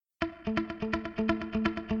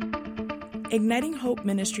Igniting Hope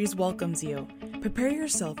Ministries welcomes you. Prepare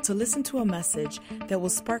yourself to listen to a message that will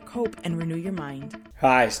spark hope and renew your mind.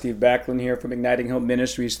 Hi, Steve Backlund here from Igniting Hope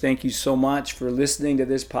Ministries. Thank you so much for listening to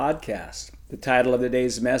this podcast. The title of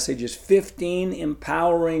today's message is 15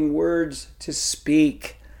 Empowering Words to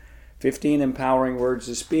Speak. 15 Empowering Words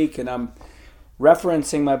to Speak. And I'm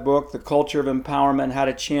referencing my book, The Culture of Empowerment, How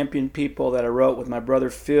to Champion People, that I wrote with my brother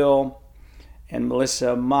Phil and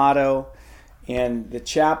Melissa Amato. And the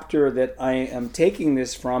chapter that I am taking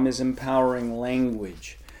this from is Empowering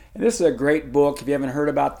Language. And this is a great book. If you haven't heard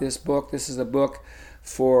about this book, this is a book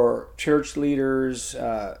for church leaders,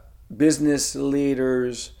 business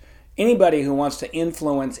leaders, anybody who wants to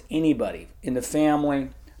influence anybody in the family.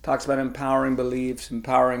 It talks about empowering beliefs,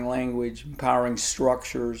 empowering language, empowering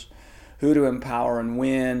structures, who to empower and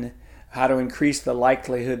when, how to increase the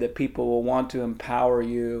likelihood that people will want to empower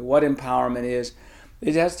you, what empowerment is.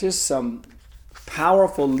 It has just some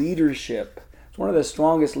powerful leadership. It's one of the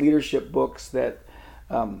strongest leadership books that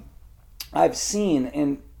I've seen,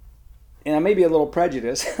 and I may be a little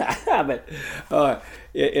prejudiced, but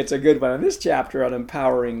it's a good one. In this chapter on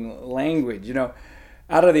empowering language, out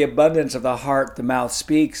of the abundance of the heart, the mouth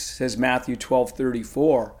speaks, says Matthew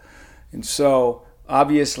 12:34. And so,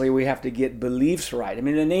 obviously, we have to get beliefs right. I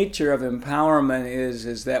mean, the nature of empowerment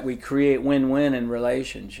is that we create win-win in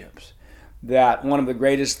relationships. That one of the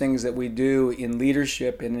greatest things that we do in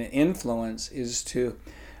leadership and in influence is to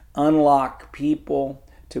unlock people,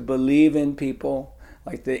 to believe in people.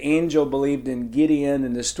 Like the angel believed in Gideon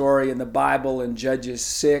in the story in the Bible in Judges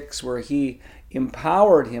 6, where he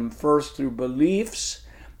empowered him first through beliefs,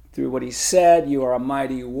 through what he said, you are a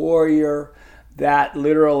mighty warrior. That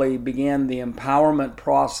literally began the empowerment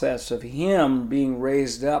process of him being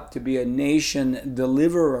raised up to be a nation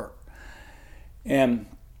deliverer. And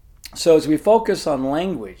so as we focus on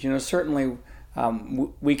language, certainly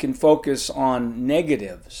we can focus on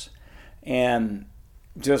negatives and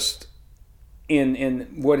just in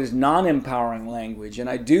what is non-empowering language. And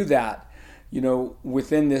I do that,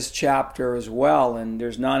 within this chapter as well. And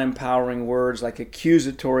there's non-empowering words like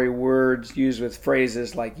accusatory words used with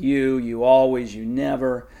phrases like you always, you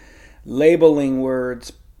never. Labeling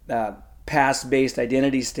words, past-based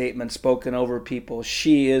identity statements spoken over people.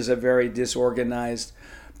 She is a very disorganized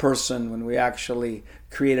person, when we actually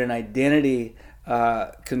create an identity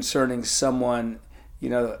concerning someone,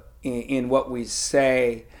 in what we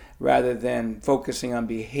say, rather than focusing on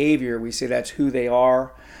behavior. We say that's who they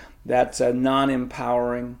are. That's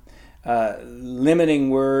non-empowering. Limiting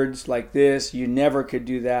words like this, you never could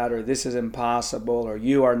do that, or this is impossible, or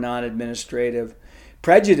you are non-administrative.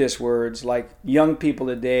 Prejudice words like young people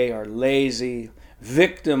today are lazy.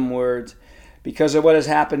 Victim words, because of what has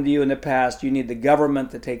happened to you in the past, you need the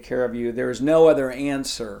government to take care of you. There is no other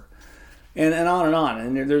answer. And on and on.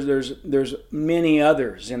 And there's many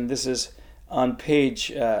others. And this is on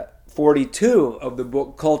page 42 of the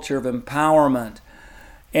book, Culture of Empowerment.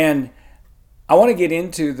 And I want to get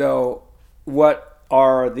into, though, what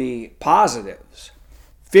are the positives.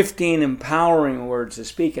 15 empowering words to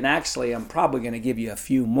speak. And actually, I'm probably going to give you a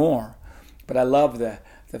few more. But I love the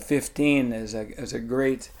 15 as a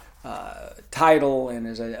great title and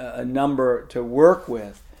as a number to work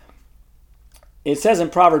with. It says in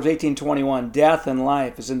Proverbs 18:21, death and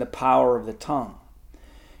life is in the power of the tongue.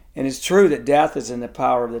 And it's true that death is in the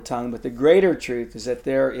power of the tongue, but the greater truth is that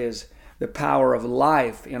there is the power of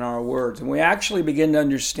life in our words. And we actually begin to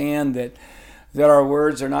understand that our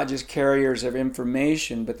words are not just carriers of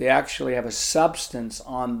information, but they actually have a substance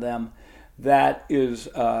on them that is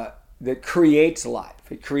that creates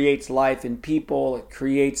life. It creates life in people. It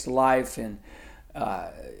creates life in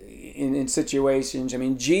situations. I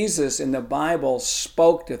mean, Jesus in the Bible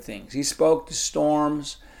spoke to things. He spoke to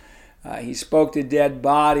storms. He spoke to dead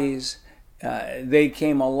bodies. They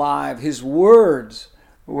came alive. His words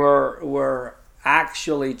were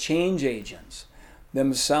actually change agents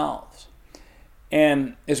themselves.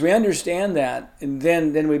 And as we understand that, and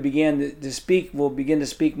then we begin to speak, we'll begin to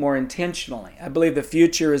speak more intentionally. I believe the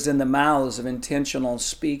future is in the mouths of intentional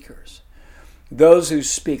speakers. Those who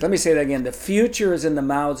speak, let me say that again, the future is in the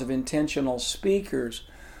mouths of intentional speakers,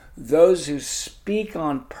 those who speak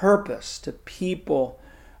on purpose to people,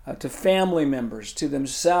 to family members, to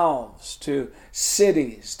themselves, to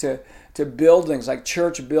cities, to buildings like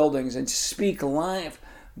church buildings, and speak life.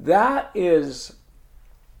 That is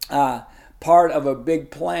part of a big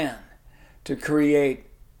plan to create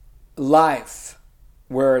life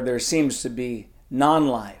where there seems to be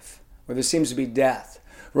non-life, where there seems to be death.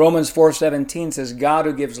 Romans 4:17 says, God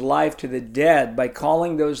who gives life to the dead by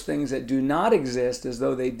calling those things that do not exist as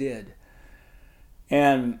though they did.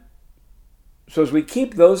 And So as we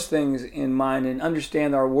keep those things in mind and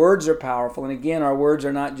understand our words are powerful, and again, our words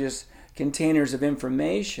are not just containers of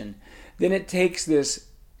information, then it takes this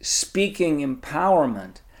speaking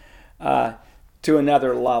empowerment to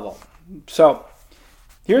another level. So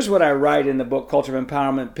here's what I write in the book, Culture of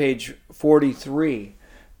Empowerment, page 43.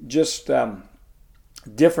 Just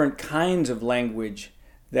different kinds of language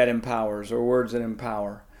that empowers, or words that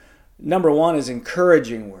empower. Number one is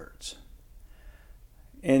encouraging words.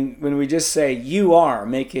 And when we just say, you are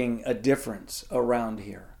making a difference around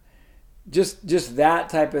here, just that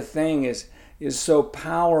type of thing is so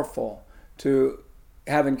powerful to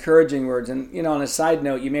have encouraging words. And, on a side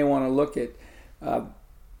note, you may want to look at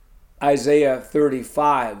Isaiah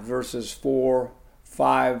 35, verses 4,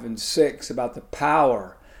 5, and 6 about the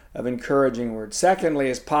power of encouraging words. Secondly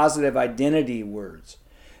is positive identity words.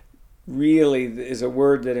 Really is a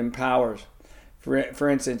word that empowers. For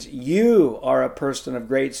instance, you are a person of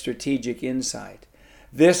great strategic insight.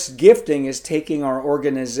 This gifting is taking our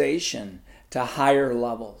organization to higher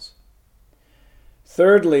levels.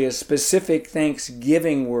 Thirdly is specific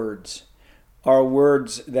thanksgiving words are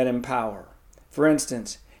words that empower. For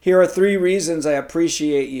instance, here are 3 reasons I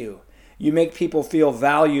appreciate you. You make people feel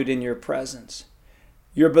valued in your presence.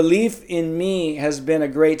 Your belief in me has been a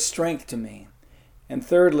great strength to me. And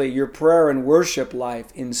thirdly, your prayer and worship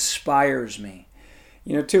life inspires me.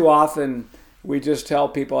 Too often we just tell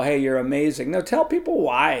people, hey, you're amazing. No, tell people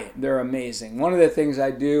why they're amazing. One of the things I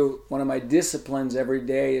do, one of my disciplines every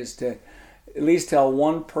day, is to at least tell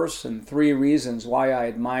one person 3 reasons why I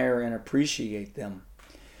admire and appreciate them.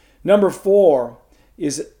 Number 4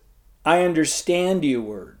 is I understand you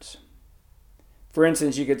words. For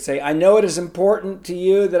instance, you could say, I know it is important to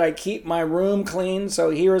you that I keep my room clean, so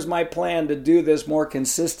here is my plan to do this more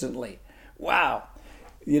consistently. Wow.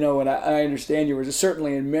 And I understand you words,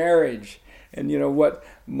 certainly in marriage. And what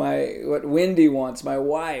Wendy wants, my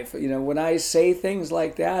wife. When I say things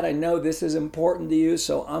like that, I know this is important to you,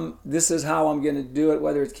 so this is how I'm going to do it,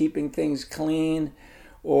 whether it's keeping things clean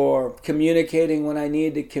or communicating when I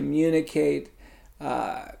need to communicate.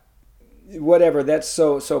 Whatever, that's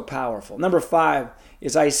so powerful. Number 5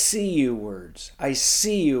 is I see you words. I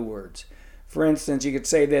see you words. For instance, you could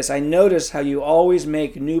say this, I notice how you always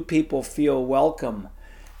make new people feel welcome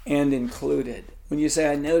and included. When you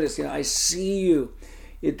say I notice, I see you.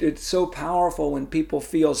 It's so powerful when people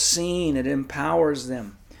feel seen. It empowers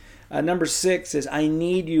them. Number 6 is I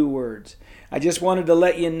need you words. I just wanted to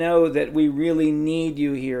let you know that we really need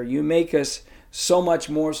you here. You make us so much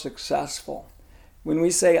more successful. When we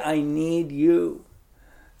say, I need you,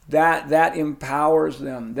 that empowers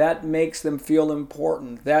them. That makes them feel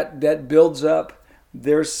important. That builds up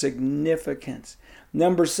their significance.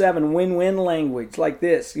 Number 7, win-win language like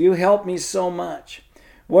this. You help me so much.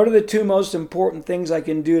 What are the 2 most important things I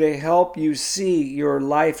can do to help you see your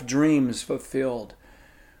life dreams fulfilled?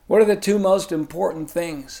 What are the 2 most important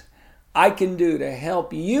things I can do to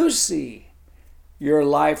help you see your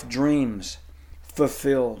life dreams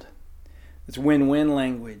fulfilled? It's win-win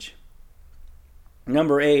language.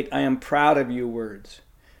 Number 8, I am proud of you words.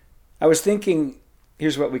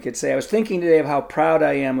 Here's what we could say. I was thinking today of how proud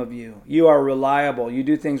I am of you. You are reliable. You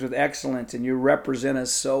do things with excellence, and you represent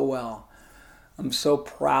us so well. I'm so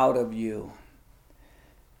proud of you.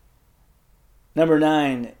 Number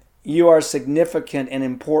 9, you are significant and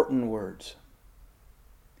important words.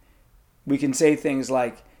 We can say things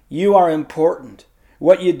like, you are important.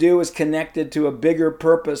 What you do is connected to a bigger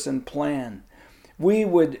purpose and plan. We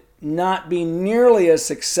would not be nearly as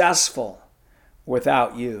successful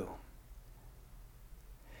without you.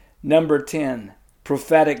 Number 10,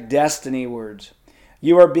 prophetic destiny words.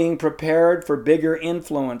 You are being prepared for bigger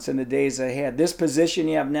influence in the days ahead. This position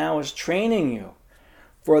you have now is training you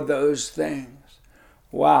for those things.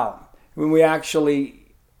 Wow. When we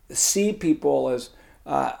actually see people as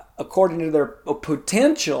according to their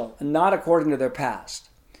potential and not according to their past.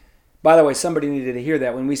 By the way, somebody needed to hear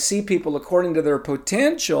that. When we see people according to their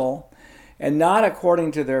potential and not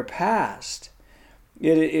according to their past,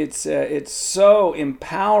 it's so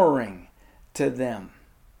empowering to them.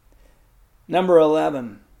 Number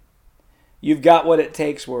 11, you've got what it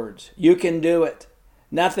takes words. You can do it.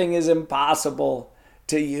 Nothing is impossible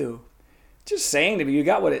to you. Just saying to me, you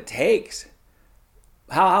got what it takes.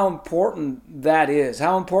 How important that is.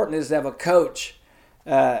 How important it is to have a coach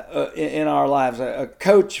in our lives, a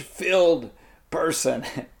coach-filled person.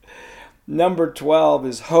 Number 12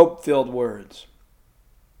 is hope-filled words.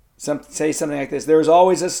 Say something like this. There's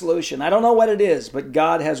always a solution. I don't know what it is, but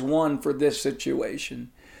God has one for this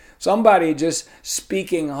situation. Somebody just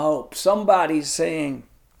speaking hope. Somebody saying,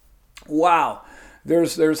 wow,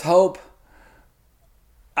 there's hope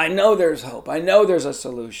I know there's hope. I know there's a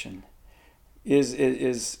solution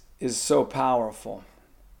is so powerful.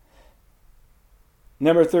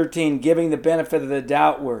 Number 13, giving the benefit of the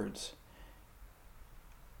doubt words.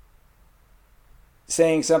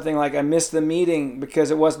 Saying something like, I missed the meeting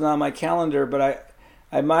because it wasn't on my calendar, but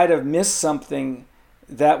I might have missed something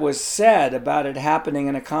that was said about it happening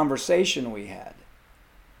in a conversation we had.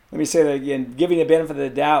 Let me say that again, giving the benefit of the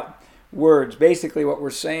doubt words. Basically what we're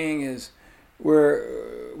saying is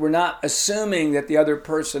we're not assuming that the other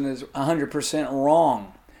person is 100%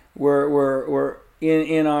 wrong. We're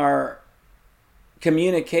in our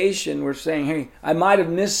communication, we're saying, hey, I might have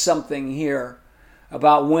missed something here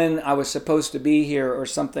about when I was supposed to be here or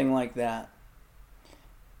something like that.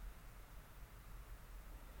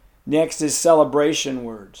 Next is celebration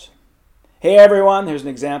words. Hey everyone, here's an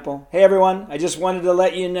example. Hey everyone, I just wanted to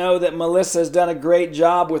let you know that Melissa's done a great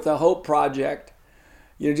job with the Hope Project.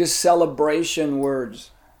 Just celebration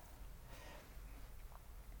words.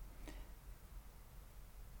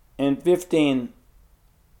 And 15,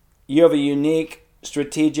 you have a unique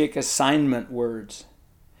strategic assignment words.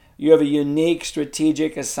 You have a unique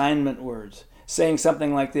strategic assignment words. Saying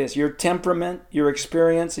something like this: your temperament, your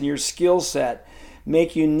experience, and your skill set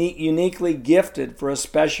make you uniquely gifted for a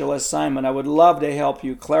special assignment. I would love to help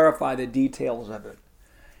you clarify the details of it.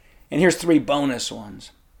 And here's 3 bonus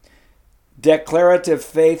ones. Declarative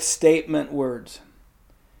faith statement words.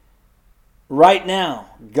 Right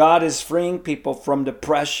now, God is freeing people from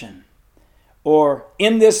depression. Or,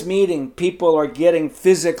 in this meeting, people are getting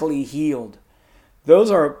physically healed.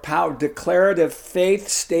 Those are declarative faith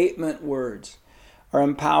statement words, are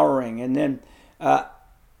empowering. And then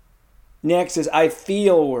next is I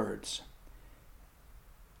feel words.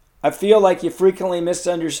 I feel like you frequently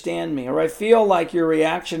misunderstand me, or I feel like your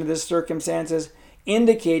reaction to this circumstances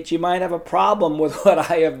indicates you might have a problem with what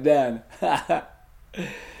I have done.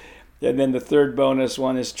 And then the third bonus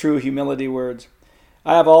one is true humility words.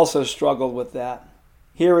 I have also struggled with that.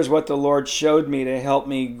 Here is what the Lord showed me to help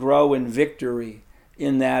me grow in victory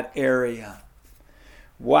in that area.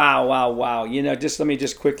 Wow. Let me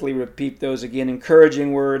just quickly repeat those again.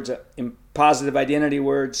 Encouraging words, positive identity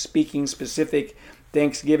words, speaking specific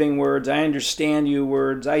thanksgiving words, I understand you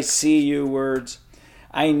words, I see you words,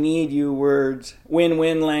 I need you words,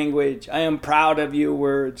 win-win language, I am proud of you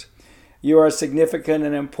words, you are significant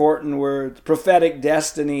and important words, prophetic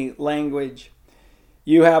destiny language,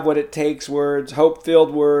 you have what it takes words,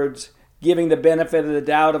 hope-filled words, giving the benefit of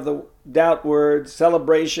the doubt words,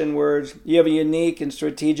 celebration words, you have a unique and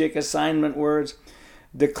strategic assignment words,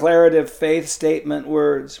 declarative faith statement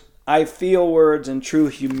words, I feel words, and true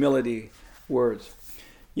humility words.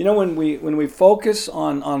 When we focus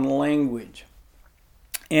on language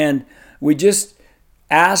and we just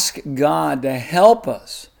ask God to help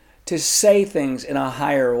us to say things in a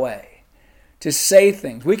higher way, to say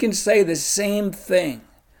things. We can say the same thing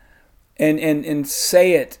and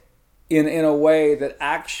say it in a way that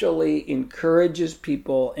actually encourages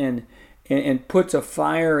people and puts a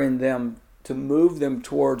fire in them to move them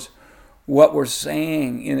towards what we're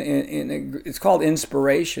saying. It's called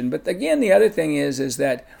inspiration. But again, the other thing is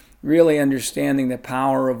that really understanding the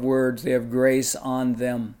power of words. They have grace on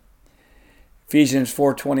them. Ephesians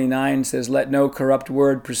 4:29 says, let no corrupt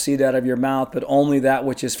word proceed out of your mouth, but only that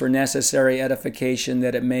which is for necessary edification,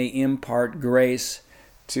 that it may impart grace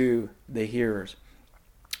to the hearers.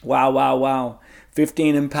 Wow.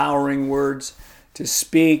 15 empowering words to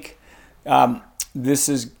speak. This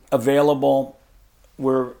is available.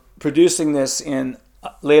 We're producing this in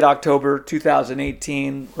late October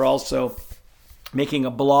 2018. We're also making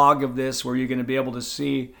a blog of this where you're going to be able to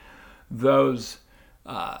see those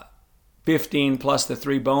 15 plus the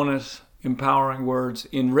 3 bonus empowering words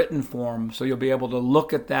in written form. So you'll be able to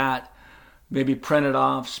look at that, maybe print it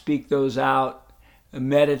off, speak those out, and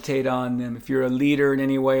meditate on them. If you're a leader in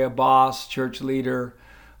any way, a boss, church leader,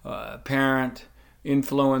 parent,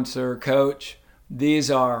 influencer, coach,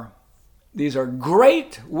 these are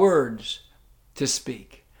great words to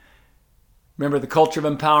speak. Remember the Culture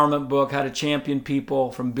of Empowerment book, How to Champion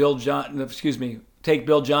People, from take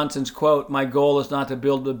Bill Johnson's quote, my goal is not to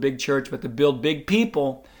build a big church, but to build big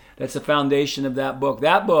people. That's the foundation of that book.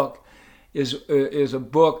 That book is a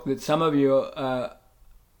book that some of you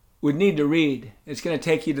would need to read. It's going to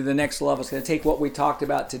take you to the next level. It's going to take what we talked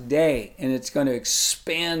about today, and it's going to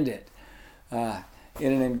expand it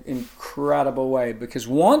in an incredible way. Because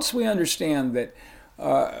once we understand that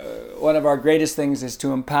one of our greatest things is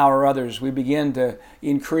to empower others, we begin to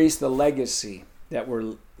increase the legacy that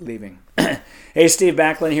we're leaving. Hey, Steve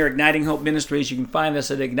Backlund here, Igniting Hope Ministries. You can find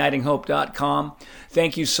us at ignitinghope.com.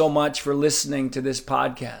 Thank you so much for listening to this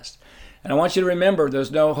podcast. And I want you to remember,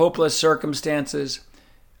 there's no hopeless circumstances.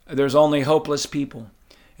 There's only hopeless people.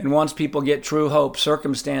 And once people get true hope,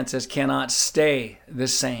 circumstances cannot stay the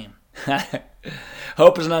same.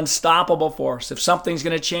 Hope is an unstoppable force. If something's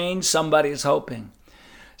going to change, somebody's hoping.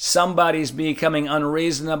 Somebody's becoming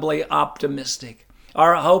unreasonably optimistic.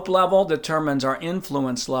 Our hope level determines our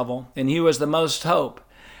influence level, and he who has the most hope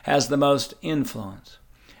has the most influence.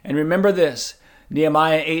 And remember this,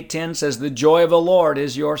 Nehemiah 8:10 says, the joy of the Lord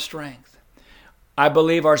is your strength. I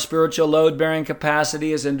believe our spiritual load-bearing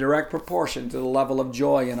capacity is in direct proportion to the level of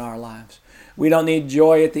joy in our lives. We don't need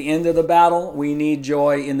joy at the end of the battle. We need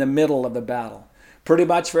joy in the middle of the battle. Pretty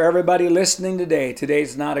much for everybody listening today,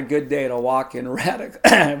 today's not a good day to walk in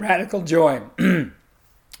radical joy.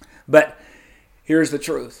 But here's the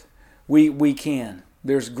truth. We can.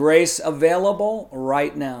 There's grace available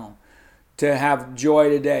right now to have joy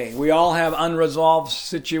today. We all have unresolved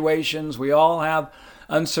situations. We all have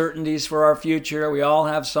uncertainties for our future. We all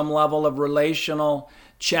have some level of relational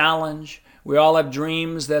challenge. We all have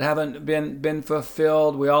dreams that haven't been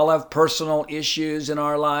fulfilled. We all have personal issues in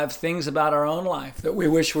our lives, things about our own life that we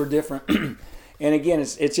wish were different. And again,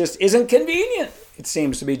 it just isn't convenient. It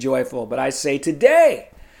seems to be joyful. But I say today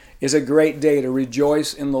is a great day to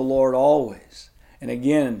rejoice in the Lord always. And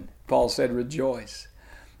again, Paul said rejoice.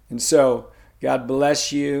 And so God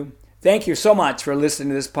bless you. Thank you so much for listening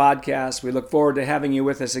to this podcast. We look forward to having you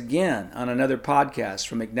with us again on another podcast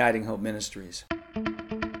from Igniting Hope Ministries.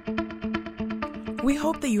 We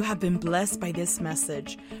hope that you have been blessed by this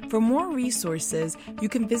message. For more resources, you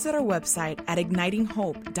can visit our website at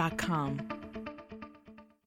ignitinghope.com.